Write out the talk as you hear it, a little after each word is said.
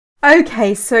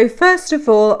Okay, so first of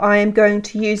all, I am going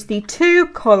to use the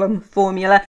two-column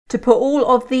formula to put all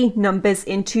of the numbers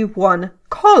into one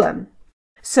column.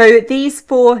 So these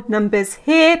four numbers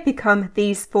here become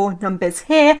these four numbers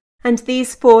here, and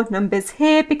these four numbers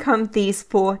here become these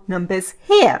four numbers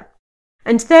here.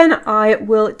 And then I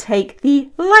will take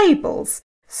the labels.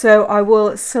 So I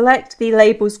will select the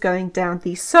labels going down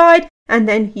the side and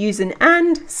then use an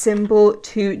AND symbol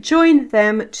to join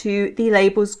them to the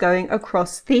labels going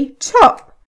across the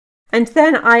top. And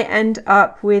then I end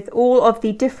up with all of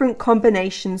the different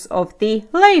combinations of the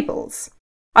labels.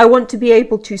 I want to be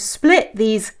able to split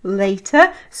these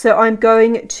later, so I'm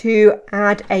going to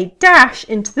add a dash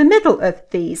into the middle of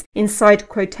these inside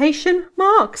quotation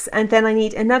marks, and then I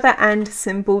need another AND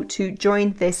symbol to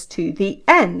join this to the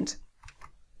end.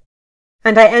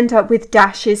 And I end up with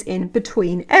dashes in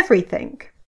between everything.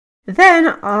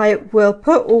 Then I will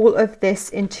put all of this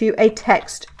into a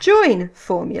TEXTJOIN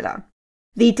formula.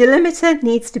 The delimiter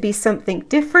needs to be something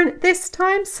different this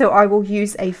time, so I will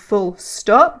use a full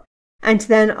stop, and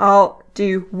then I'll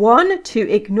do 1 to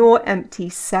ignore empty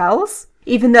cells,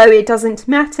 even though it doesn't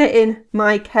matter in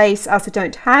my case as I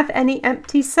don't have any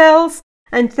empty cells,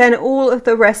 and then all of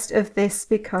the rest of this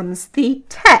becomes the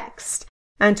text,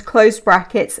 and close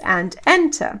brackets and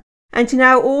enter. And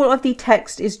now all of the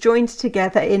text is joined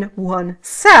together in one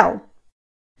cell.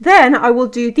 Then I will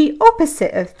do the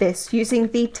opposite of this using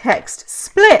the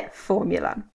TEXTSPLIT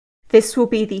formula. This will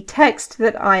be the text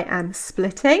that I am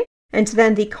splitting, and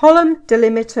then the column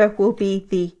delimiter will be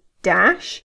the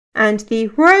dash, and the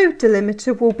row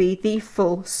delimiter will be the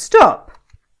full stop.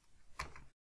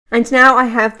 And now I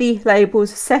have the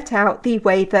labels set out the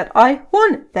way that I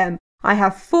want them. I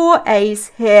have 4 A's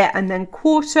here, and then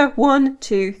quarter 1,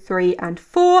 2, 3, and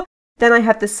 4. Then I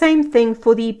have the same thing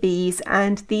for the B's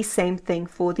and the same thing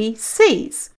for the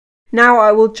C's. Now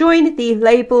I will join the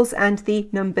labels and the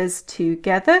numbers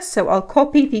together. So I'll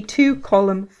copy the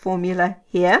two-column formula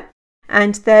here,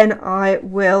 and then I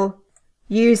will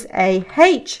use a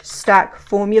HSTACK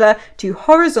formula to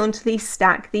horizontally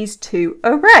stack these two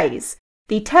arrays.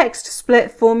 The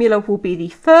TEXTSPLIT formula will be the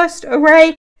first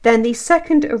array, then the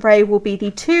second array will be the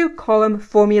two-column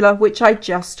formula which I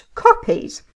just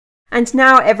copied. And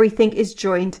now everything is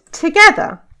joined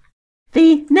together.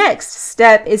 The next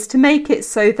step is to make it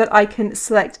so that I can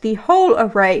select the whole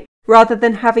array rather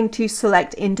than having to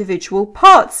select individual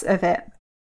parts of it.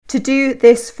 To do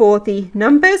this for the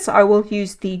numbers, I will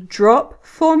use the drop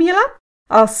formula.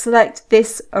 I'll select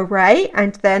this array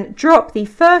and then drop the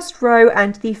first row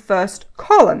and the first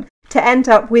column to end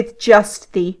up with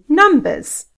just the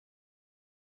numbers.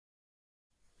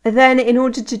 Then in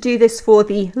order to do this for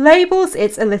the labels,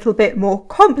 it's a little bit more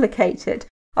complicated.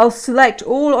 I'll select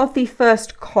all of the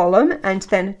first column and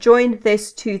then join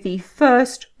this to the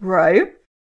first row.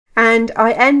 And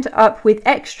I end up with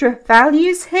extra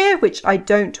values here, which I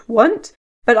don't want,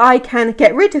 but I can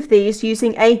get rid of these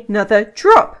using another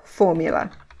drop formula.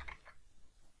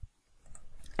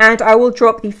 And I will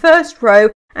drop the first row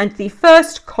and the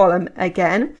first column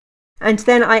again. And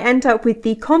then I end up with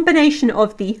the combination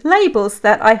of the labels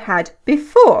that I had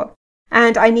before.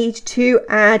 And I need to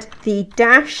add the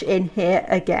dash in here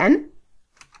again.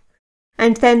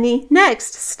 And then the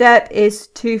next step is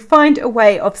to find a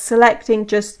way of selecting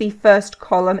just the first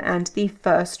column and the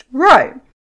first row.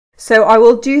 So I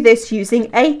will do this using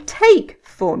a take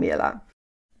formula.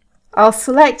 I'll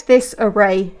select this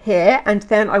array here, and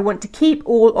then I want to keep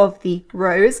all of the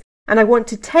rows. And I want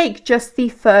to take just the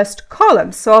first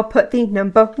column, so I'll put the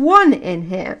number 1 in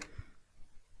here.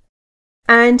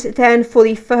 And then for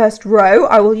the first row,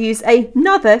 I will use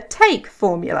another take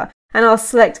formula, and I'll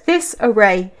select this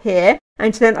array here,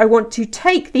 and then I want to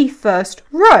take the first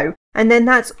row, and then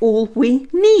that's all we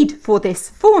need for this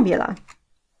formula.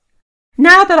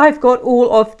 Now that I've got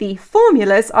all of the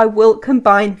formulas, I will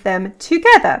combine them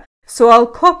together. So I'll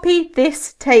copy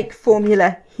this take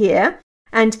formula here,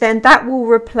 and then that will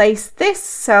replace this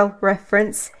cell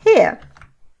reference here.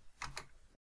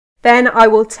 Then I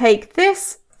will take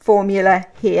this formula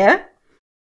here,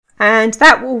 and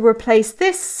that will replace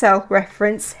this cell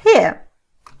reference here.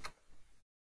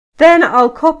 Then I'll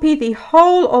copy the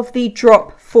whole of the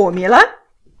drop formula,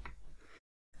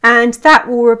 and that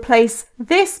will replace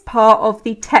this part of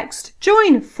the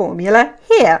TEXTJOIN formula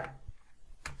here.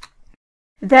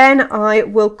 Then I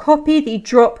will copy the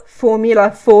drop formula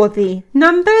for the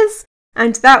numbers,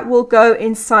 and that will go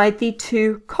inside the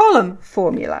two-column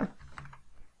formula.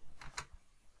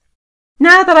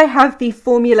 Now that I have the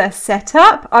formula set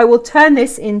up, I will turn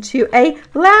this into a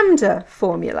LAMBDA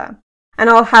formula. And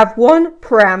I'll have one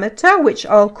parameter, which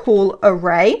I'll call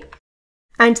array.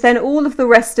 and then all of the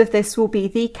rest of this will be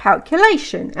the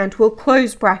calculation, and we'll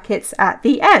close brackets at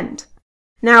the end.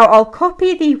 Now I'll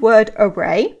copy the word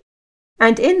array,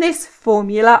 and in this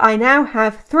formula I now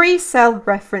have 3 cell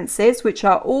references which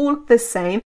are all the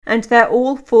same, and they're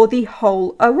all for the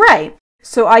whole array.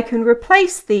 So I can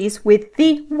replace these with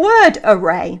the word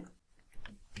array.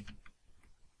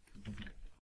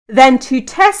 Then to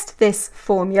test this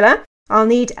formula, I'll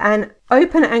need an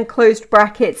open and closed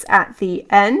brackets at the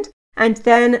end, and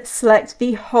then select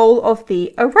the whole of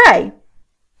the array.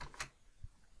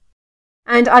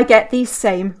 And I get the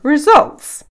same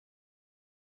results.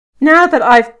 Now that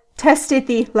I've tested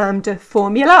the lambda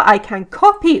formula, I can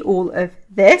copy all of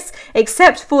this,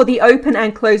 except for the open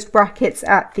and closed brackets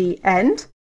at the end.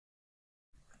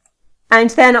 And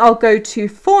then I'll go to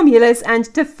formulas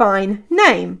and define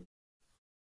name.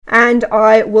 And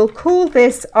I will call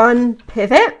this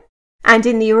unpivot. And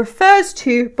in the refers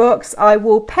to box, I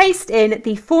will paste in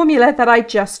the formula that I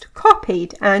just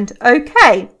copied, and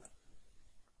OK.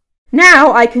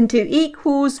 Now I can do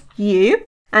equals U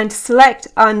and select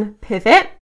unpivot,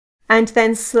 and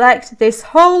then select this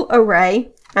whole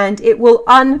array, and it will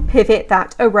unpivot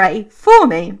that array for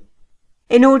me.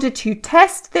 In order to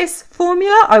test this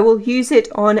formula, I will use it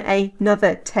on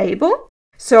another table.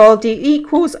 So I'll do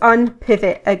equals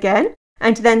unpivot again,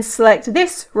 and then select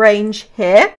this range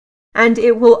here, and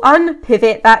it will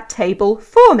unpivot that table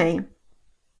for me.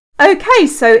 Okay,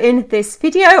 so in this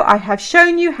video I have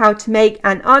shown you how to make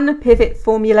an unpivot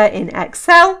formula in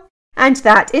Excel, and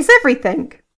that is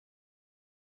everything.